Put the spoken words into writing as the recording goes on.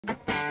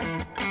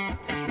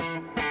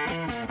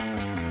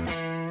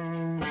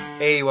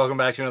Hey, welcome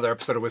back to another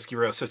episode of Whiskey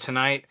Roast. So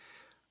tonight,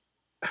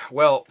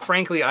 well,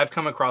 frankly, I've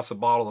come across a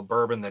bottle of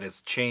bourbon that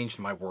has changed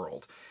my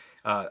world.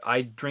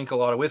 I drink a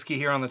lot of whiskey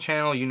here on the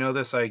channel. You know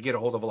this. I get a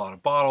hold of a lot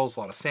of bottles, a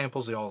lot of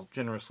samples they all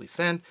generously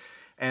send.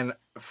 And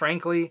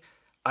frankly,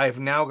 I've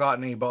now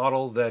gotten a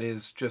bottle that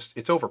is just,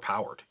 it's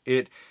overpowered.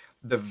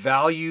 The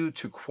value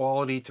to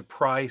quality to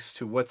price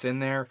to what's in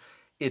there,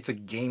 it's a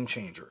game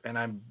changer. And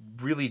I'm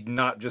really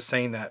not just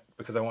saying that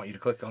because I want you to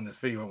click on this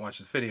video and watch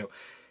this video.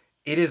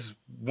 It is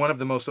one of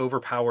the most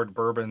overpowered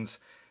bourbons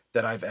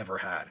that I've ever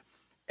had.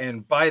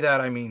 And by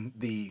that, I mean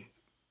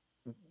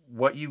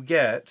what you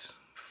get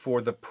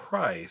for the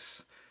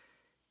price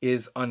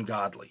is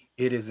ungodly.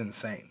 It is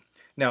insane.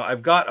 Now,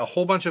 I've got a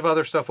whole bunch of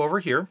other stuff over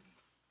here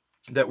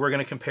that we're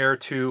going to compare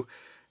to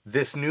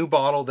this new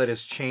bottle that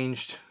has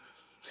changed.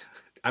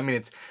 I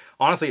mean,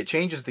 honestly, it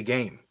changes the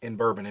game in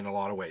bourbon in a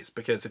lot of ways.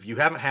 Because if you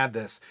haven't had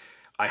this,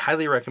 I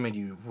highly recommend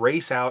you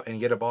race out and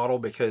get a bottle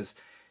because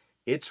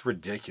it's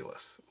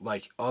ridiculous,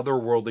 like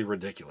otherworldly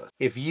ridiculous.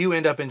 If you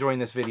end up enjoying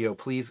this video,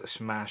 please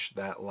smash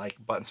that like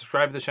button.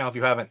 Subscribe to the channel if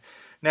you haven't.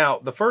 Now,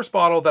 the first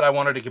bottle that I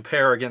wanted to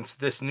compare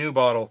against this new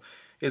bottle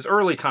is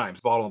Early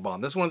Times Bottle and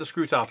Bond. This is one of the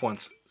screw top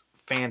ones.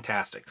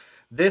 Fantastic.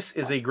 This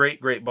is a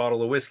great, great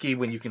bottle of whiskey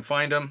when you can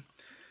find them.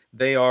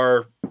 They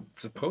are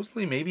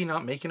supposedly maybe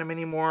not making them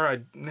anymore.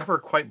 I never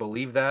quite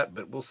believed that,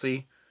 but we'll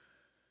see.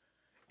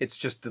 It's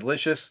just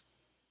delicious.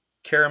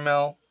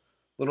 Caramel,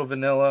 little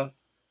vanilla,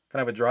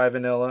 kind of a dry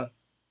vanilla, a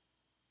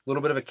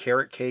little bit of a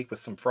carrot cake with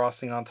some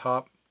frosting on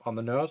top on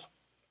the nose.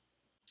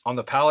 On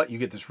the palate, you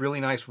get this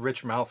really nice,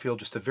 rich mouthfeel,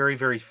 just a very,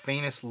 very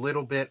faintest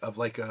little bit of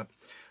like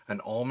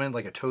an almond,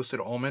 like a toasted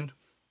almond.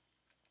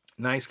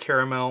 Nice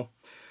caramel,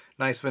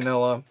 nice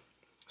vanilla,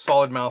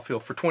 solid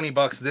mouthfeel. For 20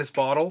 bucks, this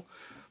bottle,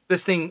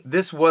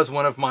 this was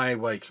one of my,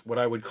 like, what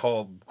I would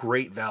call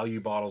great value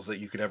bottles that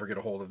you could ever get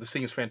a hold of. This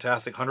thing is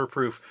fantastic, 100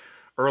 proof,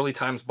 Early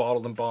Times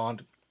Bottled and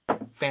Bond.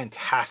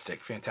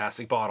 Fantastic,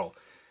 fantastic bottle.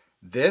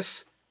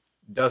 This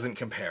doesn't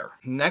compare.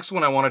 Next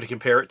one I wanted to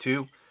compare it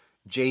to,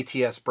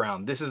 JTS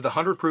Brown. This is the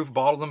 100 proof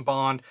Bottled and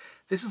Bond.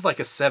 This is like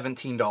a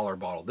 $17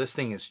 bottle. This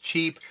thing is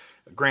cheap.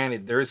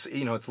 Granted, there's,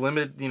 it's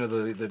limited,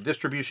 the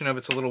distribution of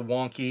it's a little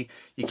wonky.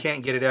 You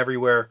can't get it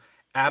everywhere.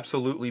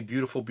 Absolutely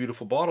beautiful,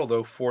 beautiful bottle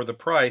though for the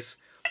price.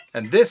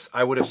 And this,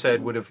 I would have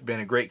said, would have been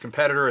a great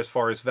competitor as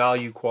far as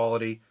value,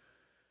 quality,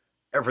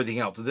 everything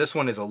else. This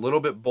one is a little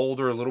bit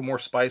bolder, a little more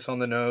spice on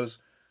the nose.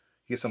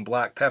 You get some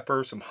black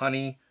pepper, some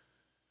honey,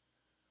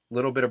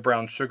 little bit of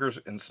brown sugars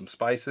and some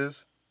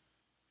spices.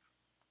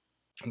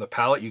 On the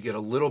palate, you get a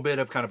little bit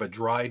of kind of a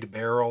dried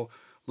barrel,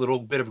 little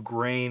bit of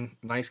grain,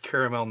 nice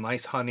caramel,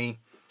 nice honey.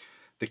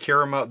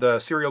 The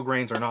cereal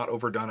grains are not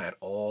overdone at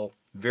all.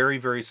 Very,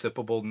 very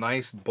sippable,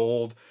 nice,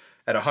 bold.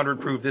 At 100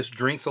 proof, this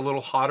drink's a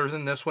little hotter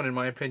than this one, in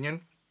my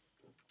opinion.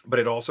 But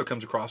it also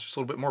comes across just a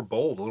little bit more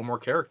bold, a little more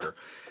character.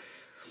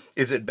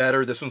 Is it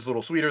better? This one's a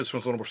little sweeter. This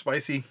one's a little more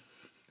spicy.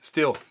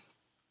 Still,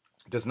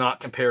 does not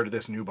compare to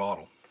this new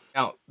bottle.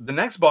 Now, the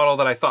next bottle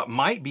that I thought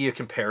might be a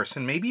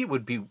comparison, maybe it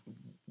would be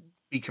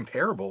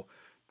comparable,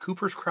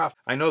 Cooper's Craft.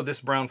 I know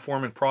this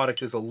Brown-Forman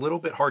product is a little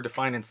bit hard to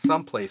find in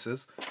some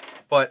places,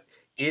 but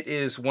it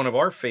is one of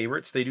our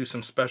favorites. They do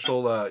some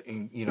special,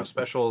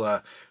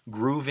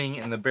 grooving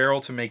in the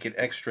barrel to make it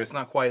extra. It's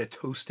not quite a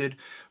toasted,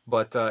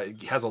 but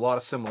it has a lot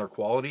of similar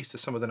qualities to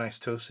some of the nice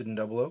toasted and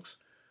double oaks.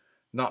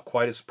 Not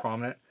quite as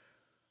prominent.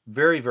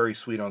 Very, very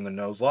sweet on the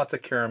nose. Lots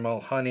of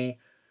caramel, honey,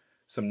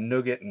 some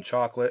nougat and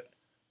chocolate.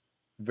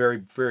 Very,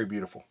 very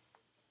beautiful.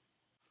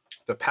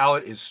 The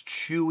palate is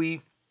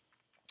chewy,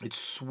 it's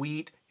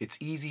sweet,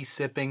 it's easy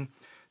sipping,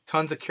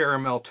 tons of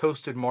caramel,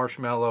 toasted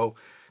marshmallow,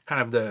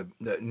 kind of the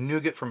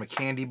nougat from a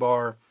candy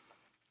bar,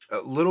 a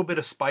little bit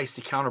of spice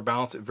to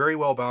counterbalance it, very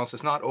well balanced.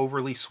 It's not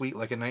overly sweet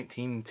like a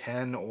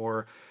 1910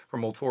 or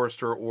from Old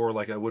Forester or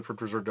like a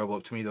Woodford Reserve Double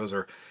Oak. To me, those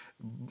are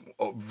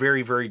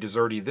very, very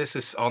desserty. This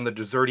is on the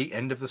desserty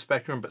end of the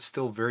spectrum, but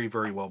still very,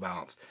 very well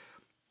balanced.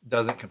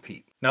 Doesn't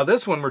compete. Now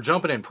this one, we're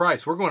jumping in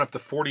price. We're going up to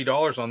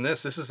 $40 on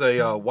this. This is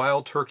a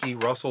Wild Turkey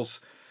Russell's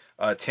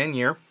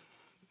 10-year.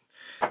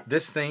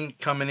 This thing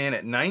coming in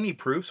at 90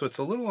 proof, so it's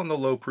a little on the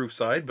low proof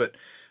side, but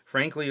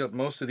frankly,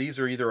 most of these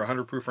are either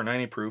 100 proof or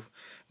 90 proof.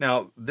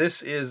 Now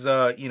this is,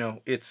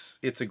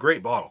 it's a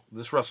great bottle.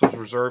 This Russell's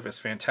Reserve is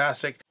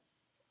fantastic.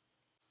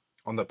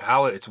 On the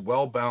palate, it's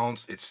well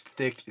balanced, it's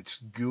thick, it's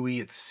gooey,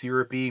 it's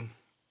syrupy.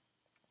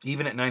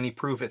 Even at 90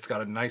 proof, it's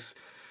got a nice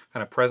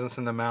kind of presence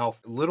in the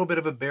mouth, a little bit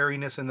of a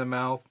berryness in the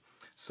mouth,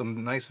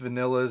 some nice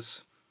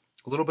vanillas,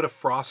 a little bit of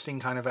frosting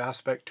kind of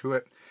aspect to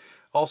it.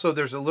 Also,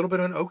 there's a little bit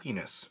of an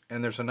oakiness,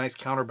 and there's a nice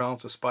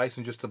counterbalance of spice,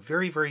 and just a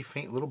very, very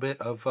faint little bit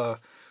of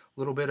a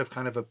little bit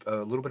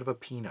of a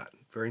peanut.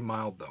 Very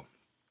mild though.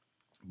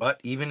 But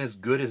even as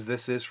good as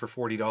this is for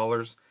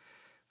 $40,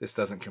 this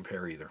doesn't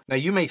compare either. Now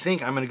you may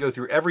think I'm going to go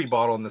through every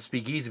bottle in the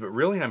Speakeasy, but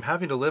really I'm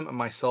having to limit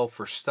myself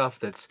for stuff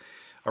that's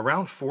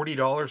around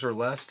 $40 or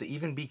less to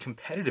even be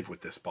competitive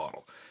with this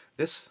bottle.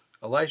 This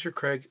Elijah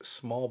Craig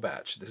small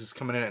batch. This is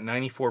coming in at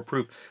 94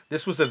 proof.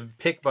 This was a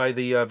pick by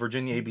the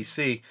Virginia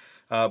ABC,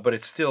 but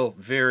it's still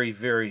very,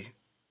 very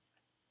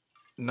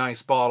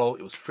nice bottle.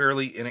 It was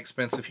fairly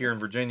inexpensive here in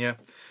Virginia,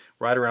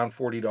 right around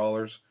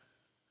 $40.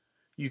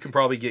 You can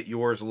probably get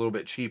yours a little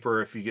bit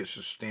cheaper if you get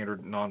just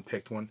standard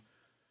non-picked one.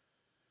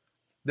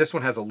 This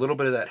one has a little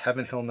bit of that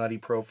Heaven Hill nutty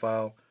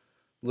profile,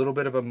 a little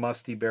bit of a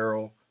musty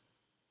barrel.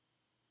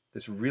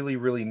 This really,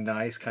 really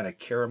nice kind of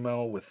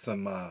caramel with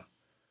some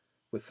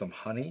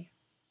honey,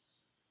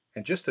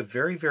 and just a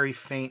very, very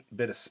faint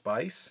bit of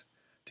spice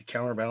to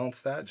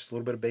counterbalance that. Just a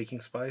little bit of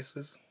baking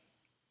spices.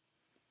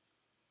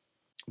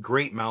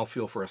 Great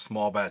mouthfeel for a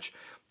small batch.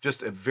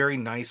 Just a very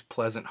nice,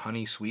 pleasant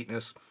honey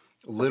sweetness.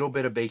 A little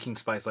bit of baking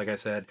spice, like I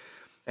said.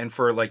 And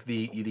for like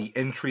the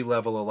entry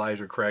level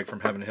Elijah Craig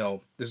from Heaven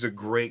Hill, this is a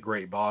great,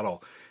 great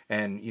bottle.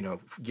 And you know,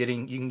 you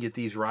can get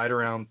these right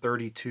around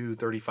 $32,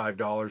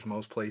 $35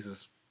 most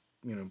places.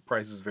 You know,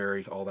 prices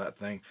vary, all that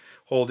thing.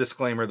 Whole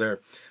disclaimer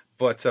there.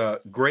 But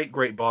great,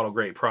 great bottle,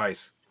 great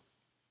price.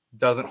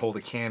 Doesn't hold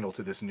a candle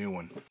to this new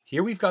one.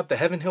 Here we've got the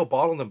Heaven Hill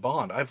Bottled and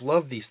Bond. I've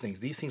loved these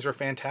things. These things are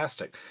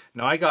fantastic.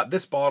 Now, I got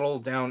this bottle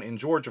down in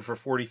Georgia for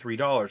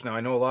 $43. Now,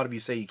 I know a lot of you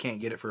say you can't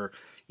get it for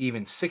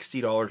even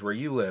 $60 where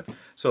you live.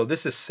 So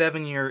this is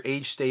 7-year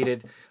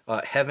age-stated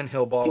Heaven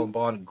Hill Bottled and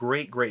Bond.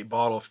 Great, great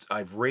bottle.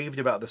 I've raved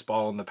about this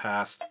bottle in the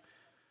past.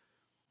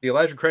 The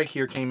Elijah Craig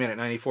here came in at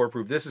 94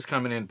 proof. This is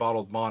coming in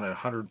bottled bond at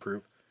 100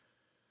 proof.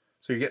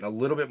 So you're getting a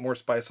little bit more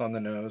spice on the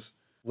nose.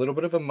 A little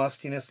bit of a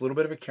mustiness, a little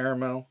bit of a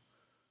caramel.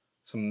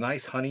 Some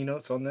nice honey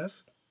notes on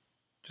this.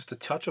 Just a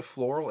touch of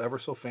floral ever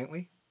so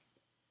faintly.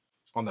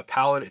 On the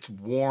palate, it's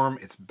warm,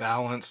 it's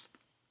balanced.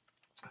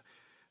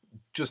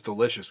 Just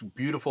delicious.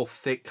 Beautiful,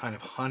 thick kind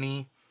of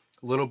honey.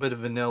 A little bit of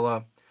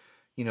vanilla.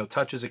 You know,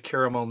 touches of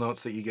caramel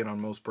notes that you get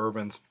on most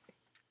bourbons.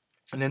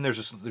 And then there's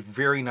just a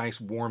very nice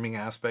warming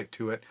aspect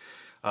to it.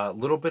 A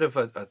little bit of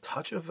a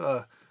touch of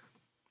a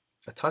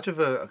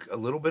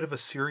little bit of a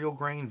cereal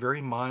grain,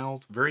 very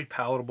mild, very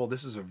palatable.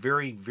 This is a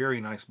very, very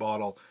nice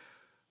bottle.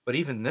 But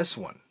even this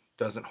one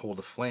doesn't hold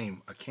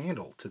a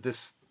candle to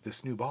this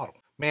new bottle.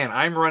 Man,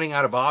 I'm running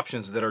out of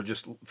options that are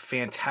just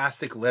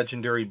fantastic,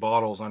 legendary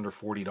bottles under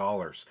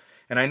 $40.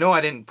 And I know I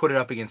didn't put it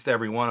up against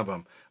every one of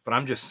them, but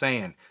I'm just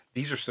saying,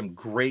 these are some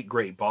great,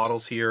 great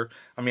bottles here.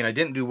 I mean, I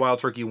didn't do Wild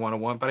Turkey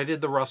 101, but I did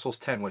the Russell's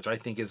 10, which I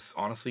think is,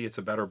 honestly, it's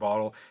a better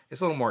bottle.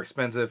 It's a little more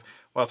expensive.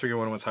 Wild Turkey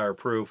 101 is higher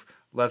proof,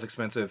 less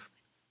expensive,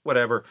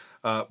 whatever.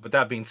 But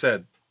that being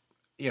said,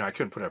 you know, I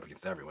couldn't put it up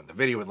against everyone. The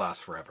video would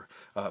last forever.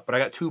 But I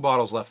got 2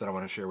 bottles left that I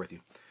want to share with you.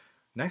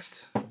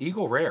 Next,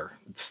 Eagle Rare.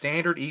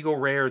 Standard Eagle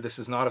Rare. This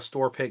is not a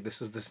store pick.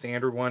 This is the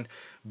standard one.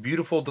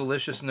 Beautiful,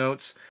 delicious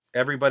notes.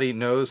 Everybody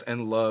knows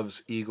and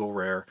loves Eagle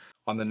Rare.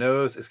 On the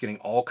nose, it's getting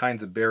all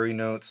kinds of berry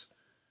notes.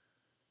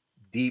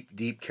 Deep,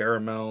 deep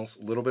caramels.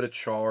 A little bit of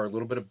char, a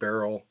little bit of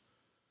barrel.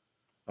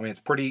 I mean, it's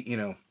pretty, you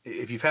know,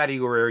 if you've had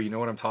Eagle Rare, you know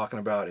what I'm talking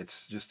about.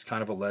 It's just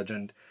kind of a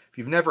legend. If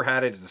you've never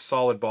had it, it's a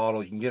solid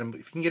bottle. You can get them,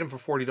 if you can get them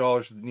for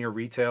 $40 near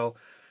retail.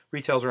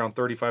 Retail's around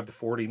 $35 to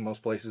 $40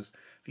 most places.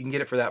 If you can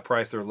get it for that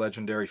price, they're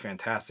legendary,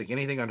 fantastic.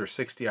 Anything under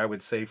 $60, I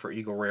would say, for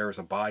Eagle Rare is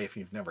a buy if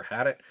you've never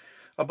had it.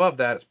 Above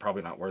that, it's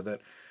probably not worth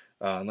it,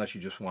 unless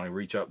you just want to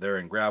reach up there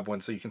and grab one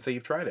so you can say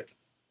you've tried it.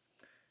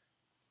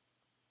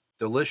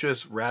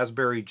 Delicious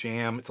raspberry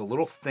jam. It's a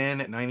little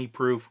thin at 90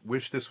 proof.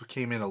 Wish this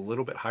came in a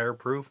little bit higher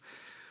proof.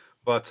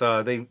 But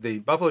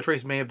the Buffalo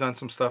Trace may have done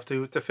some stuff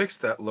to fix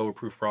that lower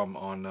proof problem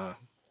on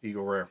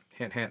Eagle Rare.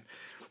 Hint, hint.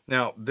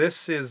 Now,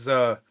 this is,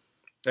 like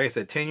I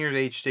said, 10 years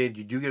age stated.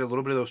 You do get a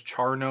little bit of those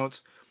char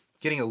notes.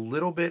 Getting a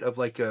little bit of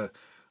like a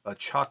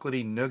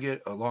chocolatey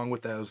nougat along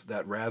with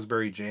that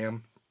raspberry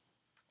jam.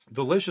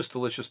 Delicious,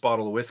 delicious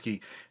bottle of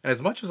whiskey. And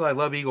as much as I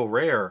love Eagle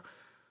Rare,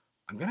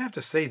 I'm going to have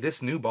to say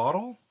this new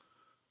bottle,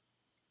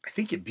 I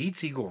think it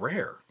beats Eagle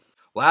Rare.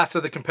 Last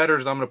of the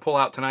competitors I'm going to pull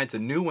out tonight. It's a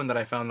new one that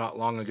I found not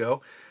long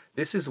ago.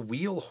 This is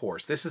Wheel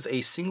Horse. This is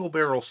a single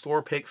barrel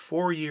store pick,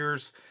 4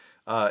 years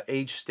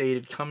age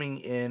stated, coming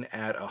in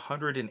at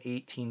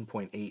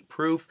 118.8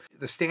 proof.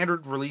 The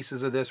standard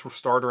releases of this will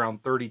start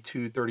around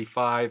 32,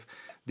 35.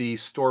 The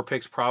store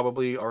picks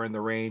probably are in the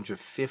range of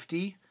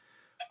 50,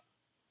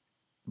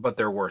 but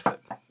they're worth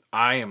it.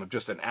 I am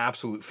just an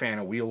absolute fan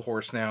of Wheel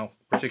Horse now,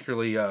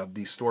 particularly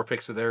these store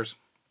picks of theirs.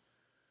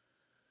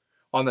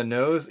 On the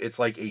nose, it's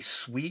like a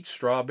sweet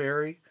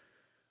strawberry,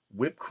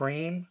 whipped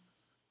cream,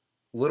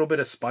 a little bit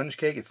of sponge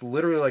cake. It's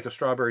literally like a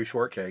strawberry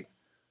shortcake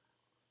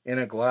in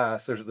a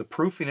glass. The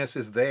proofiness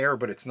is there,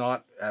 but it's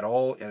not at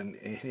all an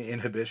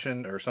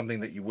inhibition or something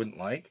that you wouldn't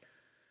like.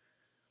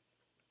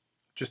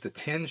 Just a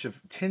tinge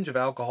of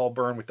alcohol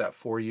burn with that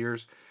 4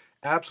 years.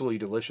 Absolutely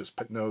delicious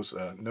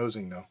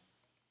nosing though.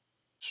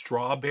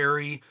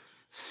 Strawberry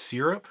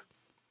syrup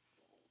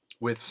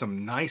with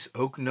some nice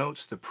oak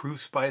notes. The proof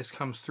spice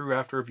comes through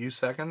after a few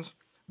seconds,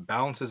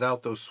 balances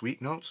out those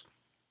sweet notes.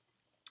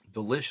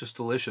 Delicious,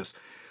 delicious.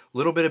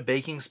 Little bit of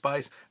baking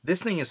spice.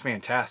 This thing is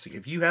fantastic.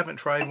 If you haven't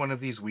tried one of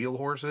these Wheel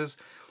Horses,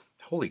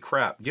 holy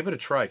crap, give it a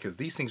try because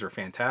these things are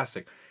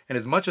fantastic. And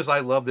as much as I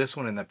love this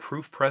one and the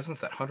proof presence,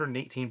 that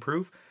 118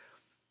 proof,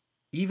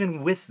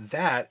 even with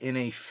that in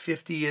a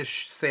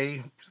 50-ish,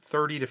 say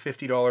 $30 to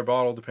 $50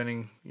 bottle,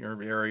 depending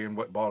your area and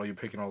what bottle you're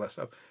picking, all that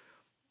stuff,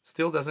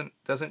 still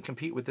doesn't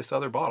compete with this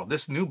other bottle.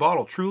 This new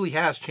bottle truly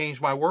has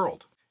changed my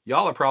world.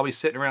 Y'all are probably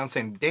sitting around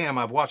saying, damn,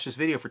 I've watched this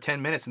video for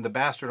 10 minutes and the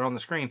bastard on the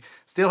screen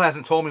still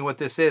hasn't told me what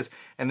this is.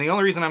 And the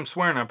only reason I'm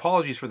swearing,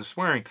 apologies for the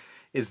swearing,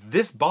 is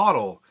this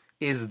bottle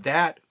is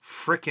that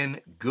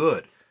frickin'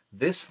 good.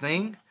 This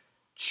thing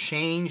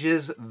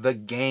changes the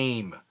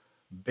game.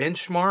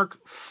 Benchmark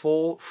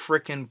full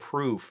frickin'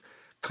 proof.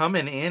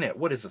 Coming in at,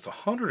 what is this,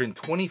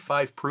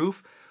 125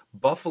 proof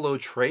Buffalo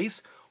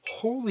Trace?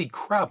 Holy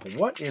crap,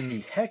 what in the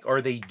heck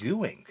are they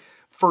doing?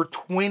 For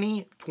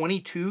 $20,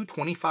 $22,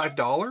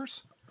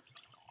 $25?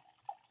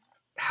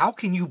 How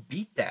can you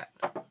beat that?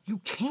 You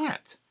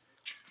can't.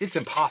 It's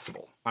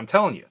impossible. I'm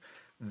telling you.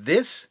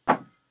 This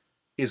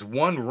is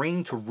one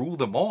ring to rule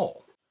them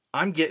all.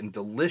 I'm getting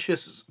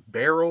delicious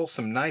barrel,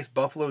 some nice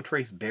Buffalo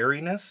Trace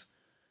berryness.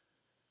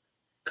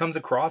 Comes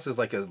across as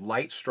like a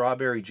light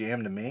strawberry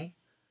jam to me.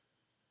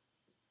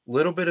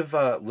 Little bit of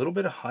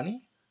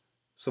honey.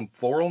 Some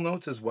floral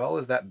notes as well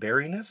as that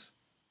berryness.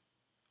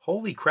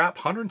 Holy crap,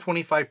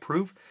 125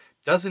 proof.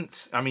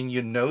 Doesn't, I mean,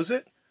 you nose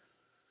it.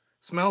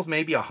 Smells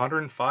maybe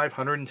 105,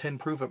 110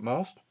 proof at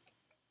most.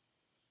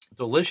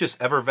 Delicious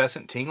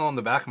effervescent tingle on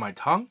the back of my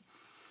tongue.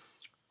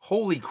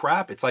 Holy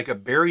crap, it's like a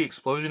berry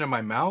explosion in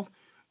my mouth.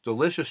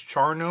 Delicious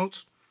char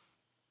notes.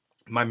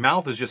 My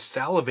mouth is just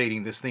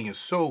salivating. This thing is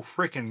so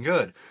freaking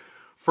good.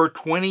 For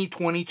 $20,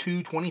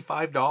 $22,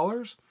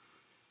 $25,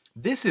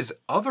 this is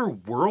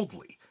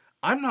otherworldly.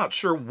 I'm not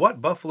sure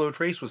what Buffalo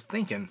Trace was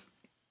thinking,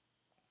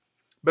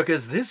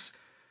 because this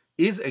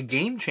is a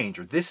game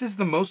changer. This is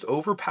the most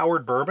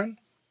overpowered bourbon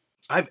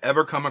I've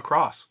ever come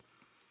across.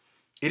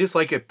 It is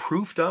like a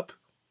proofed up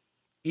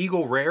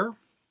Eagle Rare,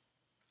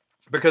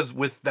 because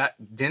with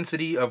that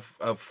density of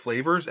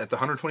flavors at the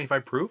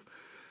 125 proof,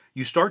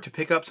 you start to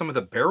pick up some of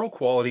the barrel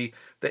quality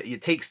that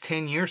it takes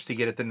 10 years to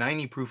get at the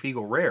 90 proof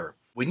Eagle Rare.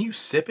 When you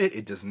sip it,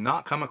 it does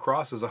not come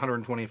across as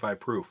 125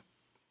 proof.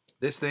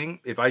 This thing,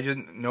 if I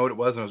didn't know what it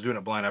was and I was doing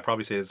it blind, I'd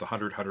probably say it's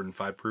 100,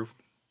 105 proof.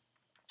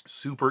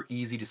 Super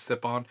easy to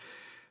sip on.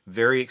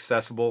 Very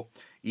accessible,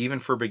 even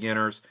for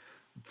beginners.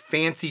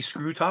 Fancy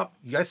screw top.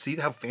 You guys see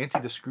how fancy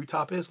the screw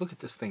top is? Look at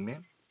this thing,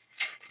 man.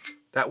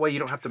 That way you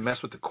don't have to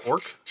mess with the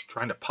cork.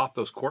 Trying to pop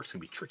those corks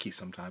can be tricky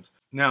sometimes.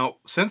 Now,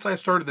 since I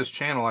started this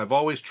channel, I've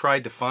always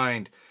tried to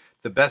find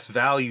the best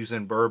values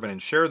in bourbon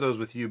and share those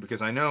with you,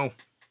 because I know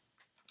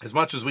as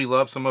much as we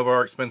love some of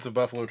our expensive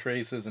Buffalo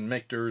Traces and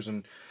Michter's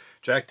and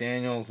Jack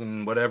Daniels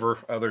and whatever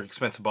other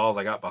expensive bottles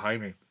I got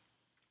behind me,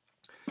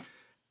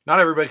 not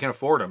everybody can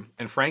afford them.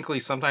 And frankly,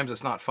 sometimes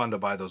it's not fun to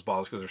buy those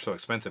bottles because they're so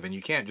expensive. And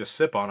you can't just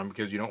sip on them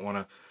because you don't want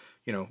to,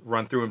 you know,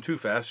 run through them too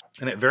fast.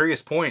 And at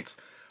various points,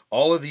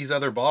 all of these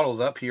other bottles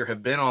up here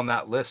have been on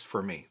that list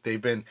for me.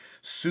 They've been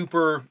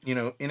super, you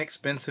know,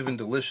 inexpensive and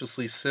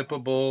deliciously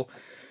sippable,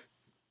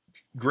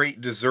 great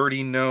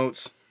desserty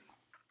notes,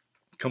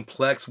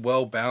 complex,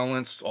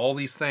 well-balanced, all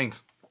these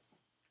things.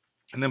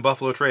 And then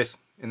Buffalo Trace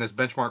in this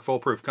Benchmark Full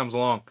Proof comes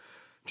along,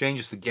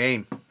 changes the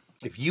game.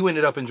 If you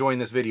ended up enjoying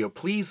this video,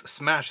 please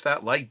smash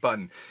that like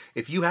button.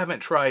 If you haven't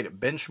tried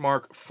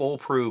Benchmark Full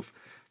Proof,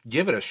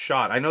 give it a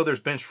shot. I know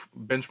there's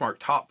Benchmark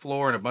Top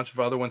Floor and a bunch of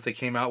other ones they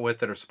came out with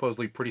that are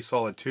supposedly pretty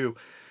solid too.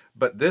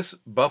 But this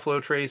Buffalo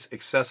Trace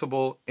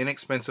accessible,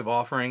 inexpensive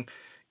offering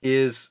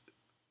is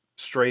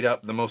straight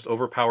up the most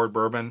overpowered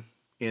bourbon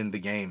in the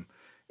game.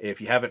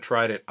 If you haven't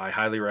tried it, I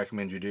highly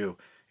recommend you do.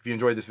 If you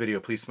enjoyed this video,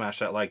 please smash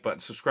that like button.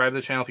 Subscribe to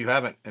the channel if you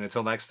haven't. And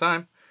until next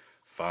time,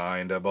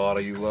 find a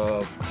bottle you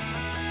love.